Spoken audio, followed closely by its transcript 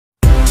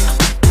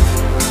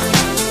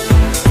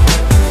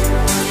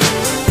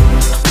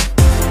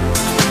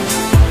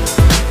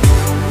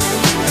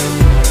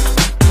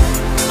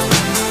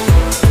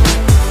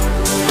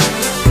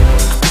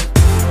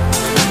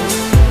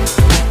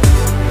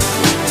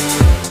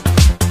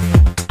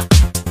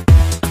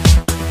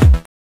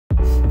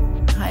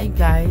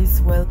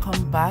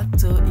welcome back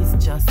to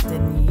It's Just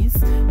Denise,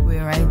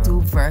 where I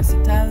do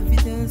versatile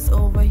videos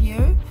over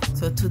here.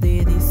 So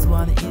today this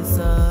one is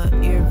a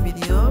ear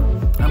video.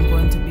 I'm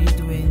going to be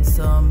doing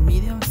some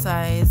medium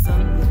size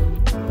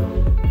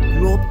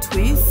rope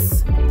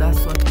twists.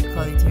 That's what we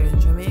call it here in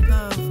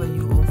Jamaica. For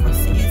you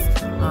overseas,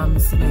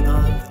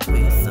 Senegalese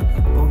twist.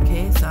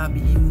 Okay, so I'll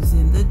be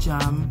using the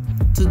jam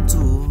to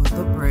do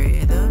the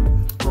braid.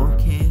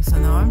 Okay, so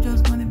now I'm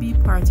just going to be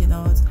parting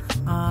out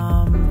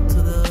to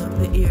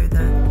the ear,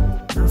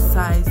 that the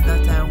size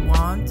that I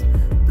want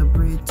the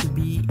braid to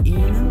be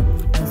in.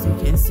 As you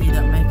can see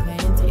that my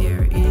client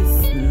ear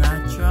is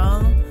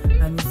natural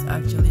and it's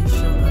actually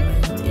shoulder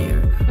length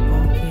ear.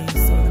 Okay,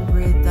 so the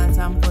braid that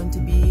I'm going to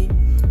be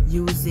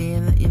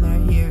using in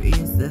her hair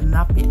is the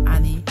Nappy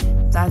Annie.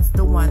 That's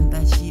the one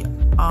that she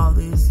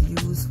always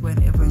uses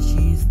whenever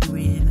she's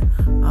doing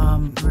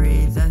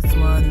braids. That's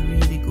one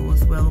really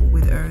goes well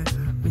with her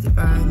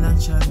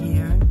natural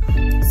hair.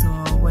 So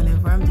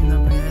whenever I'm doing a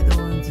braid, I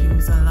don't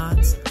use a lot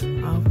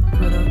of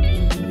product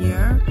in the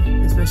hair,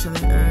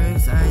 especially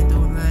hers. I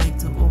don't like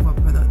to over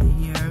product the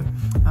hair.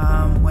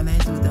 When I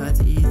do that,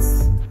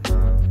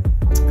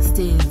 it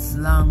stays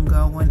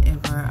longer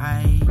whenever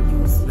I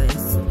use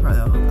less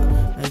product.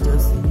 I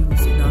just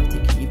use enough to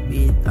keep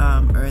it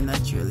her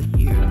natural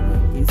hair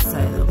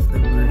inside of the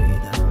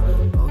braid.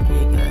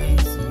 Okay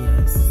guys,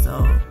 yes, so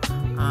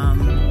I'm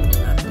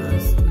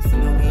just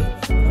twisting away.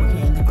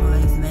 Okay, and the color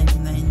is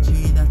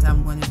 99J that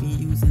I'm going to be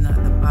using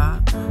at the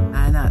back,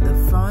 and at the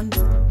front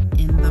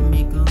in the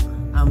middle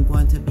I'm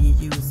going to be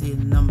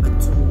using number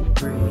 2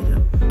 braid.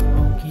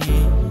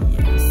 Okay,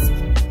 yes.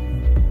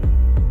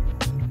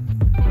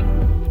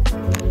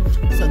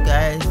 So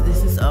guys,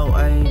 this is how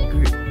I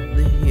grip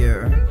the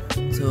hair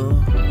to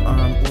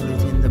hold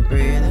it in the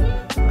braid.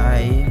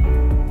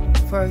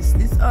 First,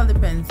 this all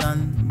depends on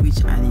which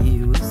hand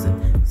you use.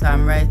 So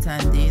I'm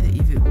right-handed.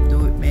 If you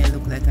do, it may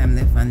look like I'm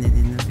left-handed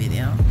in the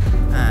video.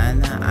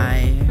 And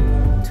I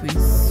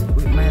twist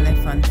with my left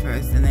hand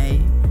first, and I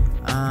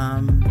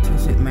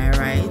twist with my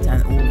right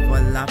and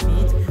overlap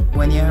it.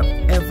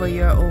 Whenever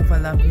you're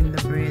overlapping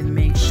the braid,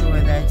 make sure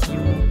that you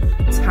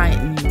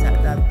tighten it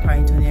at that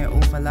point when you're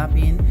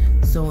overlapping,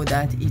 so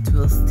that it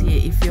will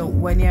stay.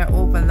 When you're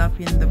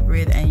overlapping the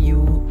braid and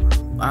you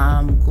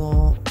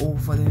go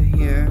over the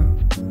hair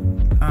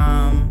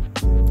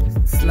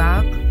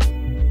slack,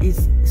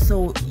 it's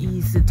so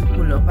easy to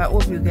pull up. I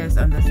hope you guys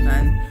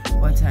understand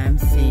what I'm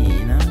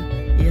saying.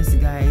 Yes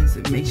guys,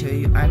 make sure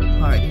I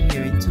part the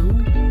hair in two,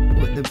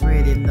 put the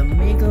braid in the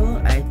middle,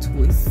 I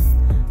twist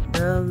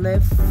the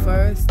left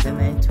first, then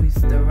I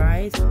twist the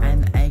right,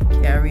 and I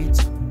carry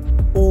it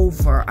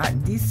over.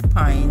 At this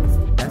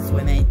point, that's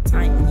when I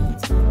tighten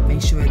it.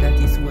 Make sure that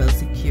it's well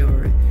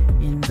secured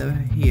in the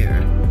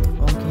hair.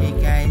 Okay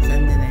guys,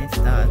 and then I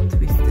start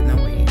twisting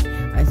away.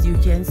 As you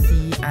can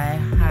see, I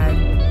had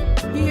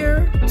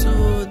here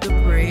to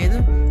the braid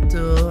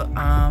to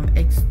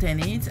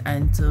extend it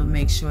and to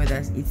make sure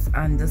that it's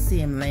on the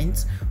same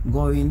length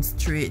going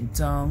straight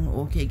down.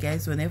 Okay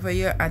guys, whenever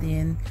you're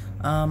adding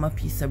a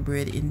piece of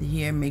braid in the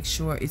hair, make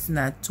sure it's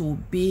not too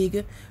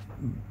big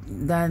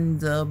than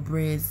the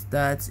braids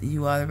that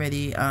you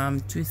already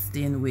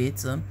twisting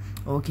with,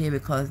 okay,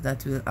 because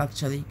that will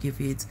actually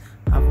give it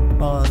a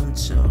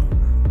bulge.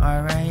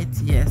 All right,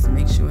 yes,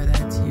 make sure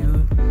that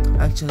you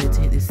actually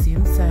take the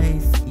same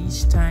size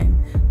each time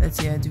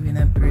that you're doing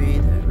a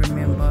braid.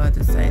 Remember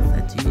the size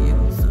that you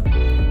use.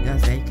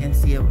 As I can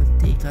see, I will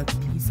take a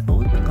piece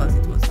out because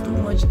it was too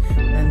much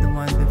than the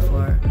one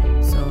before,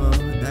 so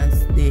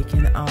that they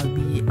can all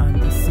be on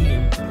the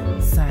same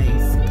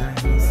size,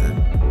 guys.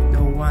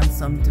 Don't want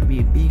some to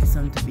be big,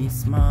 some to be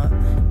small.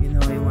 You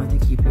know, you want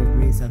to keep your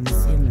braids on the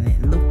same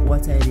length. Look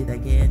what I did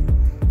again.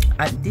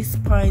 At this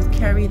point,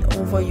 carrying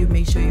over, you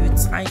make sure you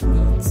tighten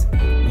it.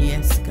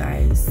 Yes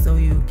guys, so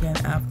you can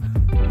have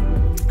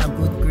a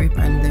good grip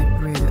and the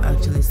braid will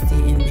actually stay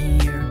in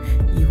the hair.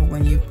 Even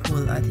when you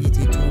pull at it,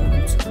 it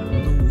won't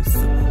loose.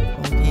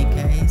 Okay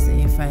guys,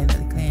 and you find that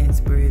the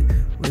client's braid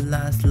will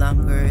last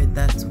longer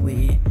that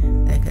way.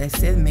 Like I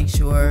said, make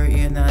sure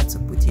you're not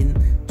putting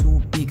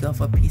too big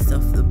of a piece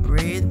of the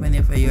braid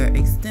whenever you're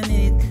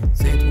extending it,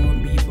 so it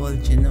won't be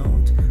bulging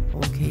out.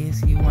 Okay,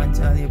 so you want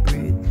all your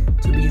braid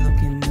to be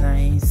looking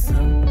nice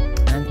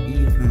and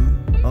even.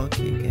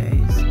 Okay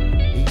guys,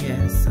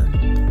 yes,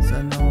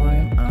 so now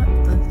I'm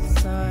at the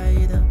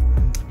side.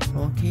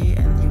 Okay,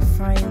 and you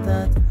find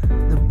that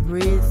the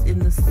braids in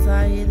the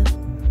side,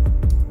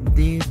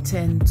 they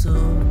tend to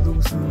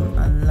loosen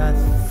a lot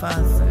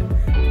faster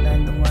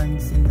than the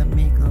ones in the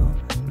middle.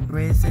 The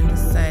braids in the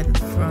side, the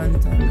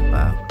front and the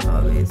back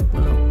always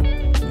pull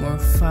up more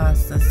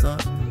faster, so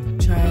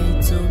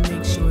try to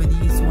make sure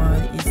this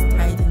one is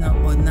tight enough,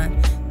 but not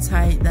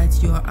tight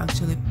that you're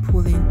actually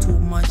pulling too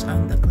much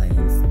on the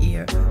client's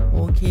ear.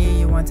 Okay,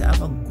 you want to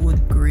have a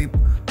good grip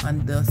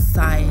on the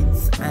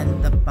sides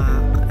and the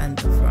back and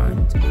the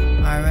front.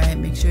 All right,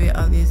 make sure you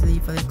always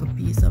leave a little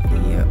piece of the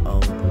hair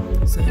out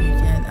so you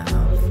can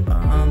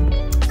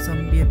have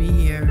some baby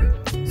hair,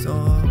 so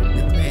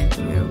the client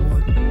ear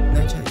won't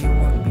naturally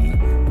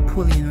be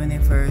pulling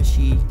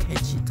she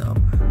catch it up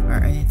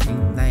or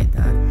anything like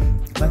that.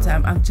 But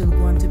I'm actually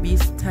going to be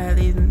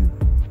styling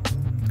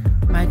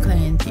my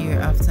client here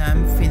after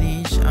I'm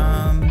finished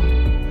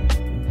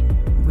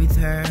with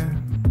her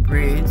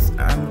braids.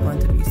 I'm going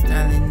to be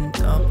styling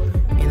it up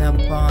in a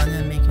bun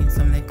and making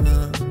some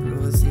little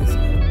roses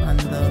on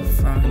the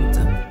front.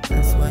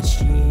 That's what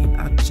she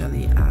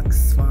actually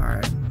asks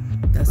for.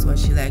 That's what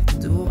she like to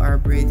do. Our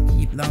braid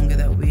keep longer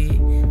that way,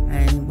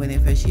 and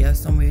whenever she has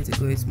somewhere to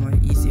go, it's more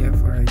easier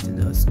for her to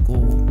just go.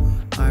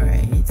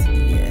 Alright,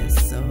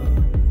 yes, so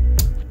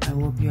I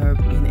hope you have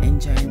been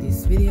enjoying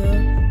this video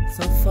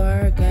so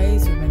far,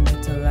 guys.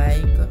 Remember to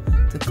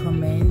like, to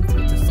comment,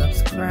 to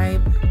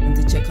subscribe, and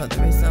to check out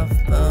the rest of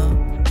the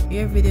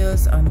hair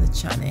videos on the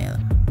channel.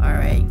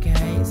 Alright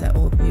guys, I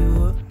hope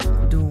you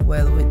do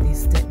well with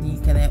this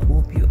technique, and I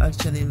hope you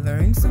actually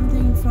learn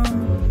something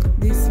from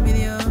this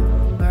video.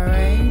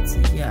 Alright,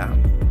 yeah.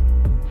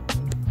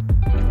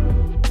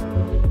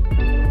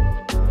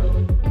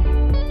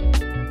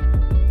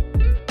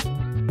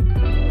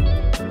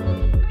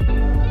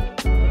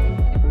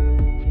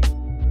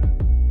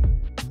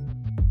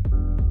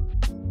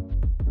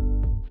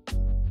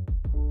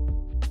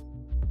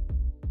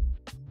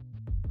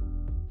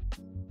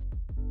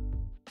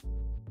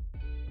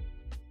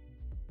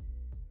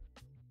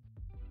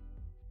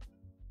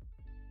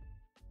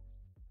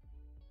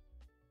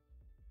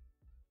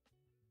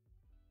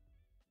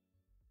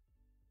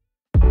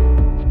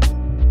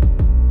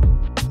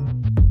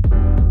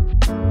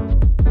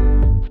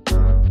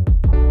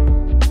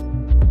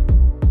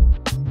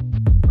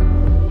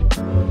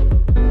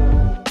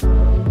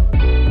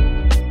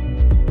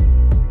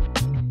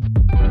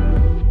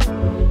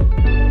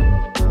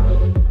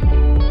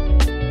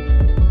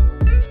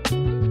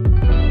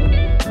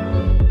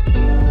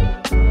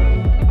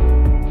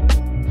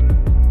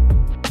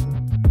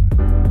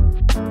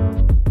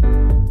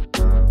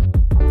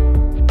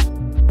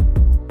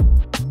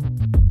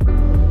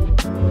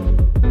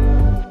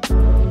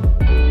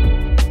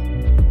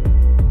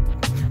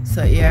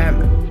 So yeah,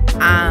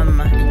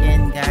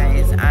 again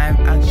guys, I'm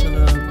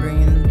actually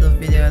bringing the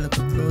video a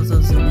little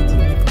closer, zoom it a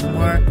little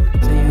more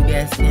so you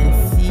guys can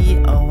see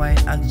how I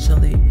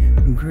actually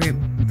grip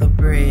the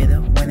braid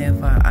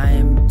whenever I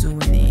am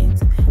doing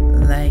it.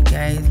 Like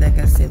guys, like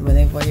I said,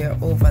 whenever you're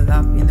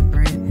overlapping the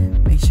braid,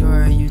 make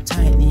sure you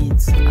tighten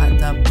it at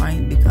that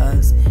point,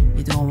 because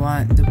you don't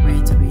want the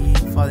braid to be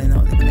falling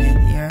out the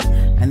client here.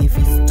 And if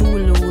it's too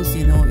loose,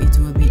 you know, it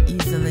will be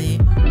easily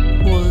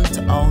pulled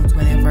out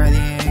whenever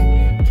they're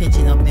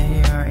catching up the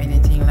hair or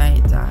anything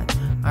like that.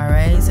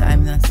 Alright, so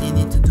I'm not saying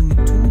it to do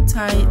it too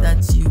tight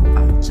that you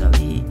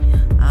actually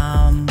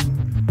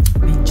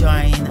be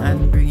joining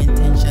and bringing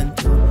tension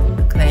to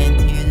the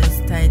client here.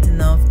 Just tight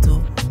enough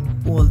to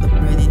hold the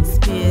braid in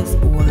space,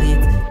 hold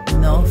it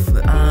enough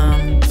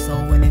so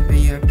whenever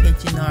you're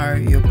catching or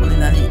you're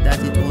pulling on it, that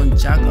it won't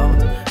jog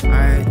out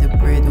or the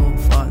braid won't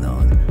fall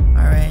out.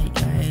 Alright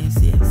guys,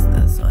 yes,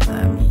 that's what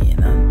I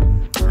mean.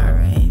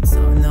 Alright,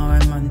 so now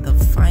I'm on the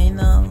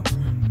final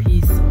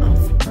piece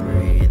of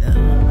braid. A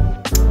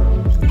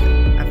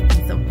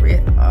piece of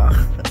braid. Oh,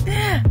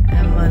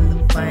 I'm on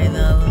the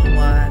final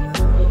one.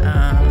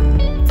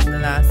 The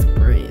last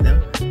braid.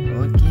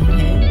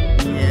 Okay.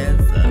 Yes.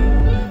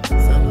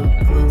 So look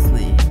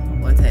closely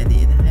what I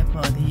did. I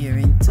put here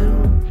in two.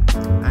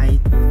 I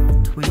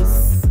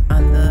twist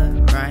on the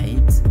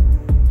right,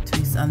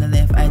 twist on the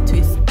left. I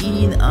twist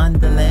in on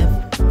the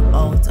left,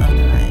 out on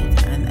the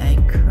right, and I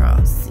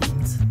cross it.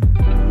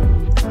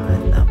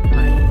 And that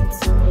point.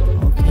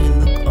 Okay,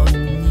 look how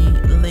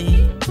neatly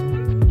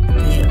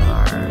they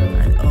are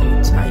and how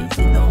tight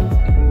enough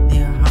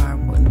they are,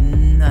 but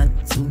not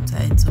too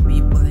tight to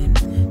be putting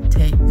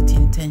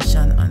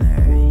tension on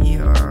her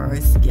hair or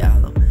her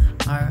scalp.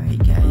 Alright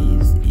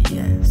guys,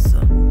 yes.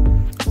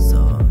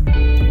 So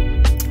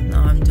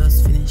now I'm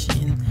just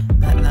finishing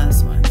that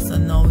last one. So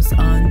now it's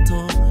on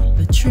to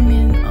the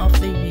trimming of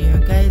the hair.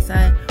 Guys,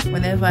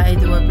 whenever I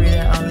do a braid,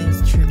 I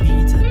always trim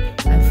it.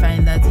 I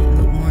find that it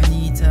look more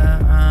neater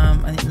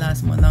and it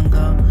lasts more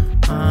longer.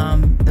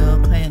 The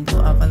client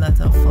will have a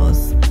lot of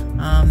fuzz,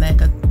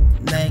 like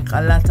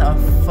a lot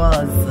of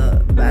fuzz,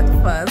 that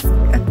fuzz.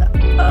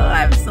 Oh,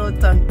 I'm so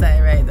tongue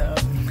tied right now.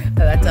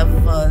 A lot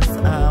of fuzz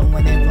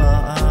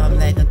whenever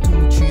like a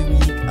 2-3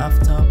 week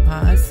after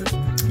pass.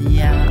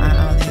 Yeah, I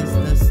always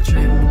just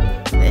trim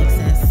the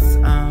excess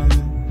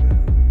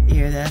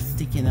hair that's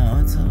sticking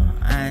out,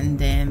 and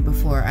then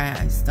before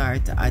I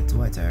start to add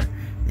water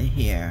the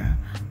hair.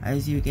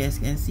 As you guys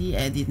can see,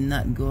 I did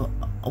not go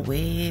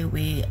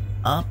way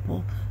up.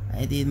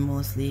 I did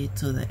mostly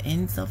to the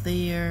ends of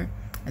the hair.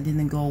 I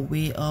didn't go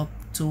way up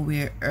to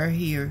where her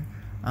hair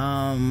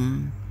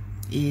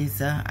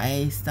is.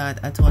 I start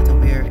at water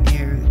where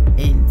hair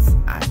ends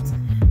at.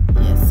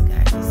 Yes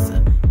guys,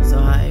 so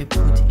I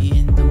put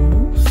in the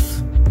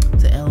mousse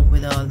to help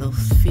with all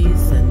those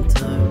fizz and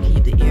to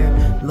keep the hair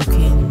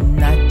looking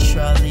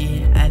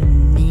naturally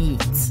and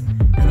neat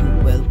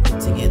and well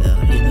put together.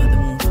 You know, the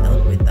mousse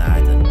help with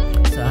that.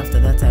 So after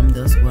that, I'm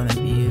just gonna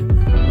be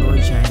blow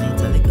drying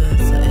it a little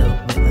to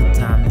help with the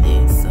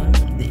dampness.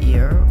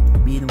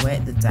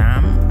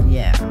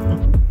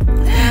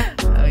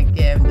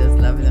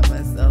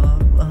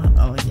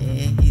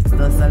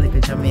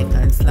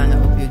 Jamaican slang. I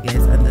hope you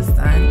guys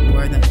understand, who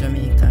are not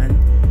Jamaican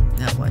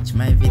that watch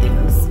my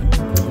videos.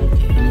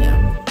 Okay,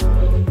 yeah.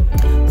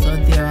 So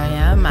there I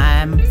am.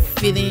 I'm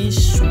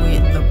finished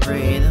with the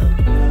braid.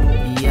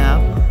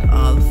 Yep,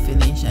 all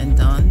finished and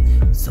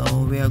done. So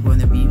we are going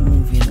to be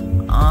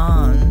moving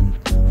on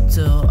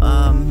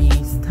to me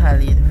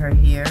styling her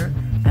hair.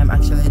 I'm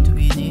actually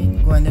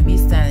going to be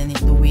styling it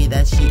the way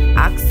that she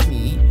asked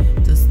me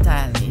to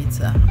style it.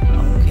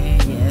 Okay,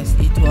 yes,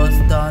 it was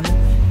done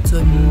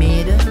to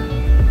mid-middle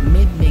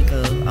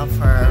of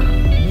her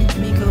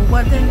mid-middle.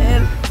 What the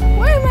hell?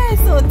 Why am I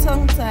so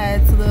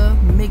tongue-tied? To the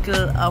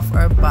middle of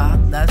her back.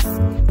 That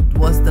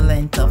was the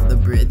length of the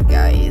braid,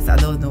 guys. I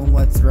don't know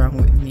what's wrong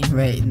with me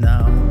right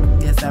now.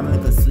 Yes, I'm a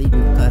little sleepy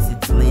because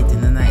it's late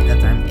in the night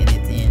that I'm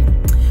editing.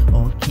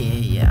 Okay,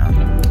 yeah.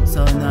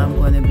 So now I'm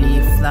going to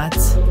be flat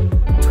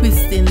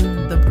twisting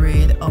the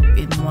braid up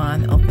in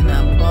one, up in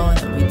a bun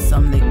with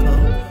some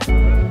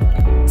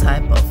little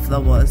type of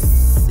flowers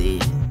thing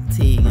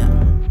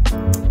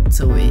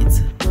to it.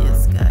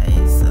 Yes,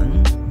 guys.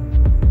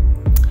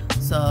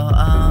 So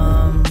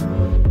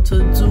to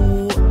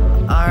do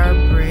our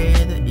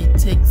braid, it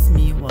takes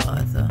me what,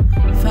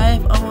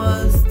 5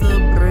 hours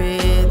to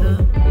braid,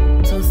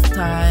 to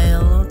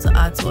style, to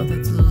add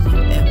water, to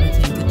do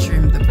everything, to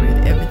trim the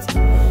braid,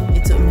 everything.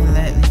 It took me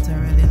like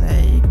literally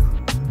like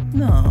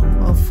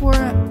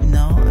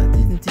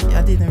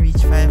I didn't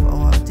reach 5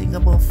 hours. I think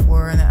about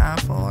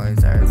 4.5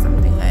 hours or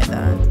something like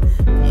that.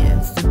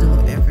 Yes, to do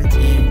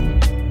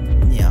everything.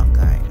 Yeah,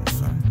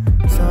 guys.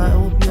 So I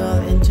hope you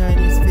all enjoyed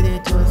this video.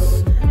 It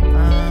was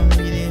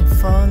really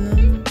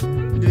fun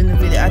doing the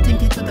video. I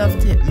think it would have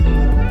taken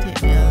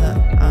me a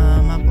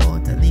lot,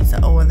 about at least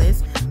an hour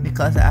less,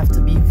 because I have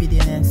to be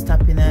videoing and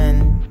stopping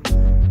and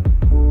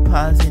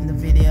pausing the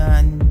video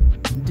and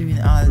doing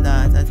all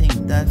that. I think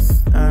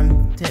that's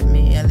take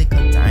me a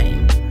little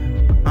time,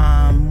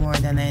 more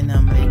than I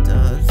normally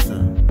does,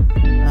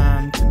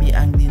 to be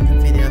angling the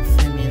video,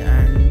 filming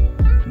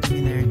and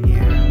doing her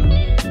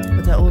hair.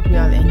 But I hope you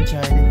all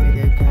enjoyed the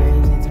video,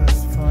 guys. It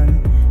was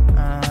fun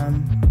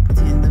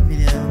putting the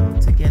video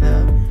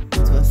together.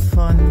 It was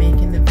fun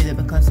making the video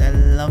because I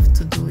love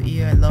to do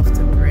hair, I love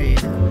to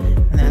braid,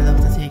 and I love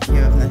to take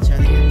care of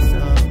natural hair. So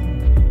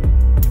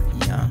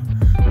yeah,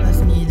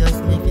 that's me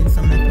just making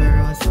some like a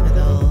rose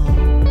petal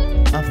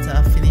after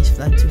I finish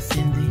flat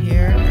twisting the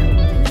hair and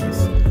putting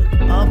this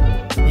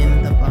up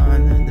in the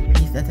bun. The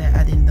piece that I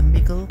add in the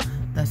middle,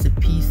 that's the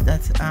piece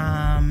that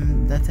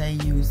that I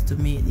use to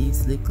make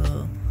these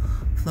little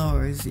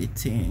flowers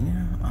thing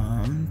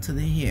to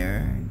the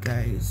hair,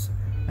 guys.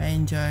 I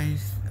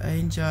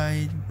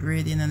enjoyed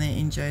braiding and I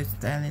enjoyed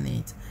styling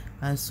it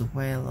as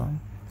well.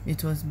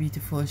 It was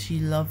beautiful. She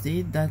loved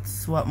it.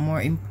 That's what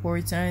more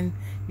important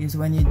is,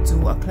 when you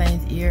do a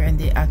client hair and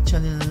they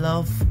actually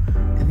love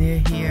their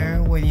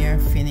hair when you're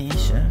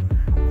finished,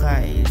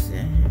 guys.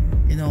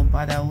 You know,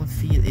 bad I would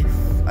feel if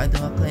I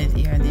do a client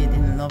hair and they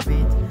didn't love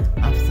it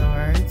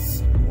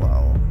afterwards.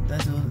 Wow,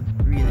 that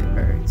would really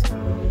hurt.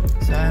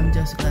 So I'm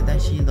just glad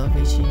that she loved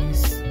it. She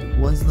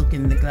was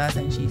looking in the glass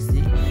and she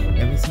see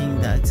everything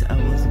that I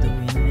was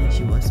doing and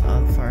she was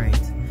all for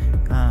it.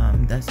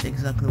 That's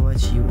exactly what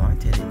she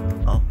wanted, it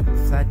up,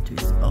 flat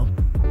twist up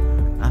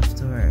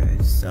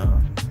afterwards. So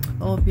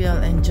I hope you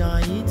all enjoy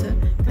it.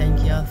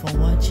 Thank you all for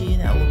watching.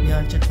 I hope you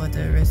all check out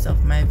the rest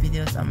of my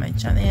videos on my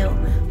channel.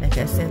 Like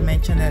I said, my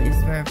channel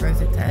is very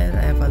versatile.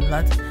 I have a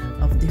lot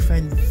of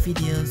different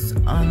videos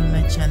on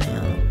my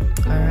channel.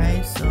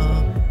 Alright,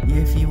 so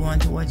if you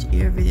want to watch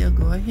ear video,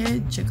 go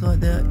ahead, check out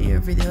the ear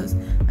videos,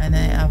 and I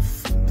have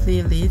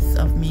playlists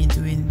of me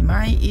doing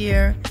my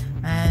ear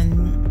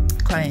and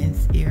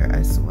clients ear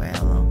as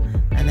well,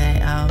 and I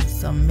have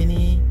some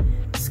mini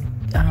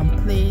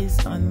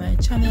plays on my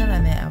channel,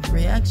 and I have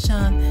reaction,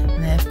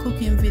 and I have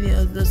cooking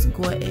videos. Just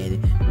go ahead,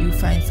 you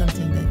find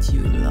something that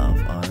you love.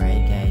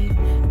 Alright, guys,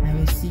 I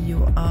will see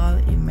you all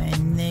in my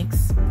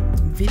next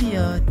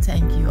video.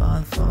 Thank you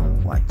all for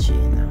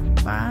watching.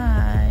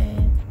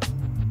 Bye.